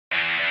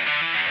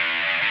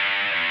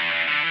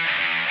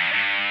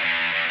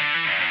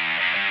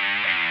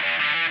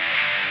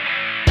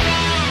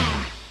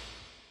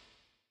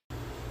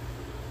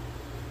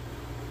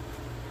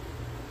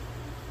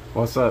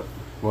What's up?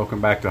 Welcome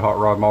back to Hot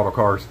Rod Model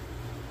Cars.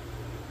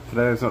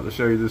 Today I just want to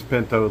show you this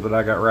Pinto that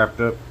I got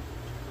wrapped up.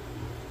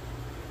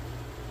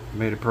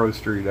 Made a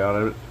prostreet out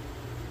of it.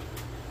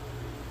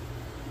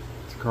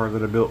 It's a car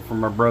that I built for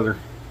my brother.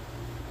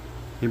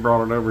 He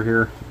brought it over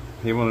here.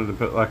 He wanted to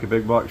put like a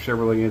big block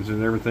Chevrolet engine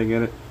and everything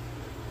in it,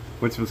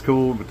 which was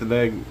cool, but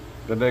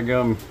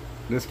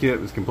this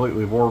kit was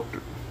completely warped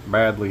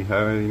badly. I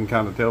can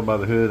kind of tell by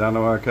the hood. I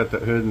know I cut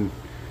that hood and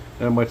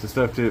done a bunch of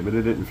stuff to it, but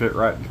it didn't fit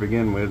right to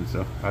begin with,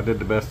 so I did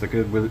the best I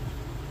could with it.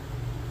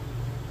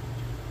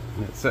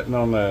 And it's sitting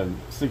on the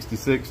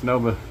 66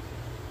 Nova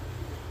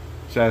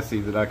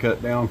chassis that I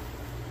cut down.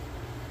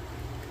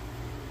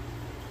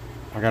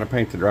 I gotta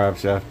paint the drive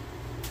shaft.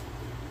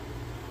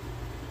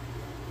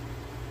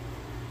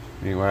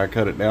 Anyway, I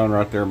cut it down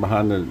right there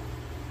behind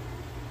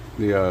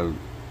the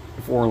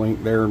four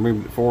link there and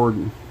moved it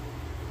forward.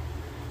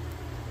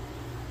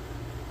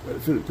 But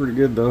it fit pretty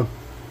good though.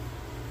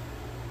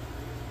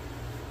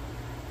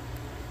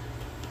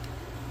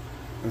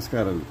 It's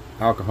got an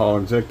alcohol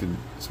injected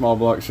small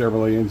block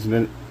Chevrolet engine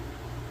in it.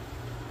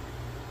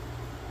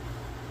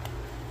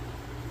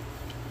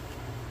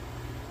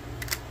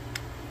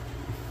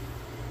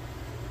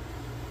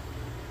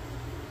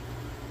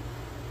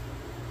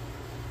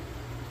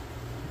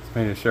 It's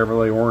painted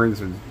Chevrolet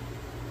orange and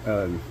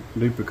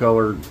Dupa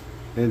colored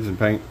engine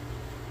paint.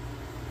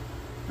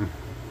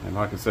 And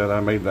like I said, I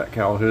made that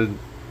cowl hood.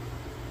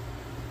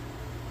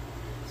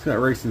 It's got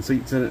racing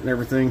seats in it and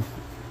everything.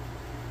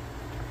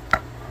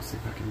 See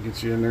if I can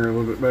get you in there a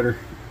little bit better.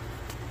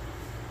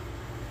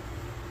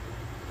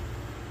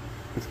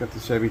 It's got the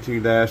Chevy 2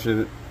 dash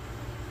in it.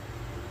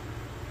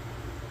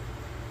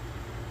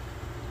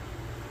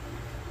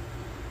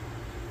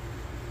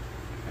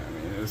 I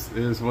mean, it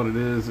is what it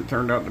is. It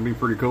turned out to be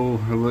pretty cool.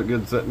 It'll look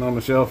good sitting on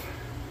the shelf.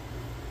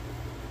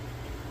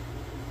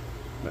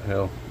 But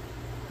hell,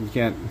 you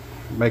can't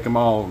make them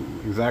all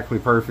exactly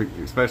perfect,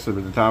 especially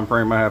with the time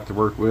frame I have to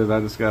work with. I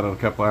just got a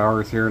couple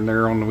hours here and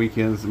there on the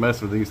weekends to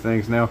mess with these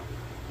things now.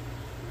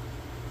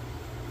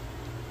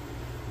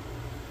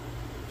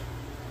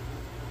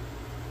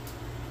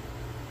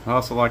 I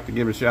also like to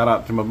give a shout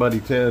out to my buddy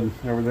Ted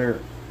over there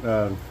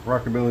at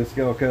Rockabilly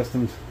Scale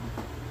Customs.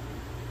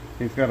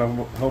 He's got a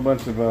whole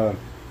bunch of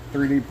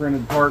 3D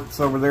printed parts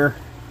over there.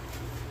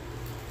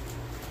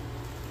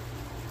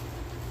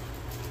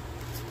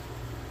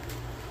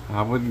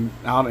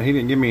 He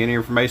didn't give me any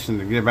information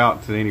to give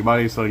out to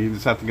anybody, so you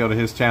just have to go to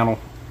his channel.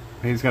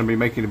 He's going to be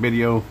making a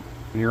video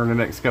here in the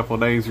next couple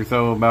of days or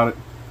so about it.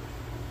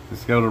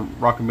 Just go to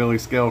Rockabilly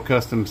Scale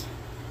Customs,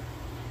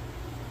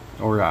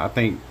 or I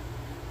think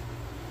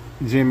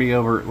Jimmy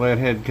over at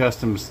Leadhead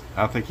Customs,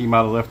 I think he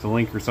might have left a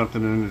link or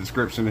something in the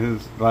description of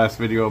his last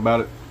video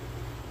about it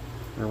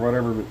or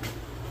whatever, but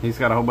he's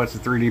got a whole bunch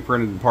of 3D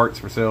printed parts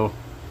for sale.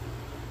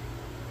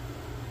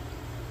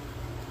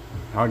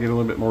 I'll get a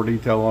little bit more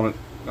detail on it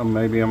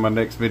maybe on my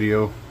next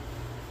video.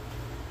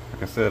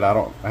 Like I said,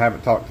 I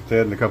haven't talked to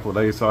Ted in a couple of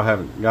days, so I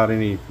haven't got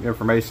any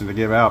information to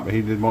give out, but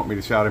he did want me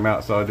to shout him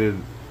out, so I did.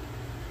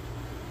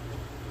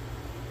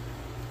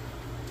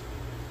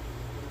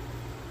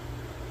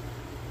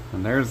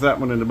 And there's that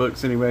one in the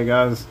books anyway,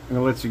 guys. I'm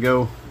gonna let you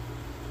go.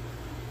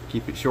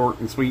 Keep it short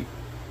and sweet.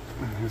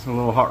 There's a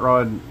little hot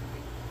rod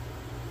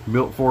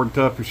built Ford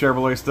Tough for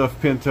Chevrolet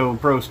stuff, Pinto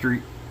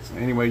prostreet. So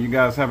anyway, you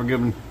guys have a good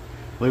one.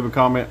 Leave a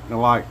comment and a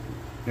like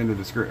in the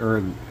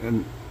description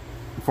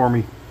for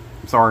me.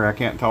 I'm sorry I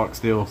can't talk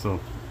still, so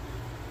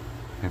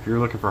if you're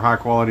looking for high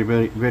quality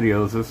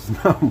videos, this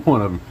is not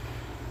one of them.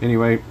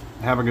 Anyway,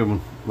 have a good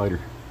one.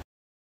 Later.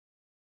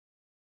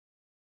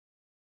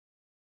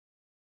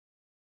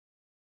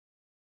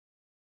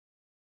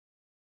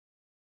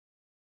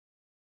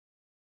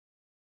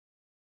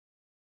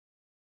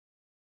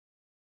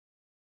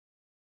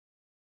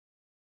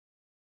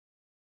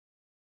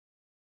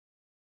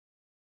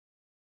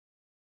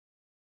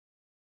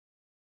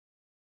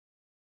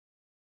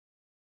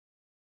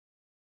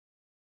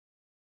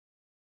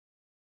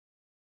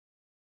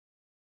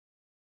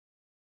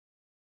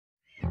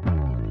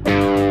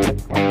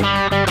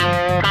 Bye.